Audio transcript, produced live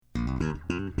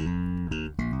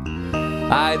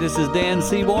Hi, this is Dan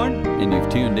Seaborn, and you've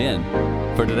tuned in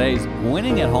for today's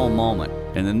Winning at Home moment.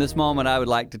 And in this moment, I would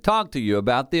like to talk to you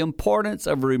about the importance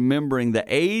of remembering the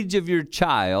age of your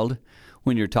child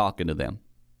when you're talking to them.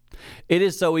 It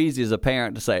is so easy as a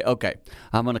parent to say, okay,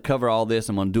 I'm going to cover all this.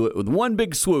 I'm going to do it with one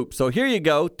big swoop. So here you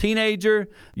go, teenager,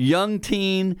 young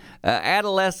teen,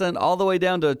 adolescent, all the way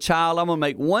down to a child. I'm going to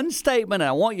make one statement, and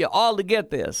I want you all to get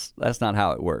this. That's not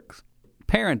how it works.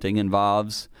 Parenting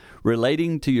involves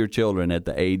relating to your children at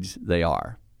the age they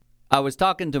are. I was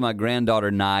talking to my granddaughter,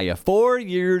 Naya, 4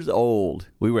 years old.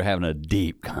 We were having a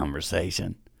deep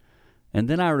conversation. And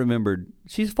then I remembered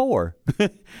she's 4,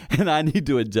 and I need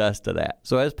to adjust to that.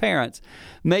 So as parents,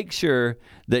 make sure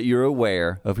that you're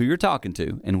aware of who you're talking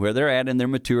to and where they're at in their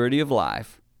maturity of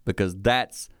life, because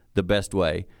that's the best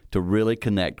way to really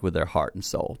connect with their heart and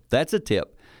soul. That's a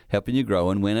tip helping you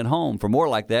grow and win at home. For more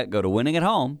like that, go to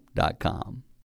winningathome.com.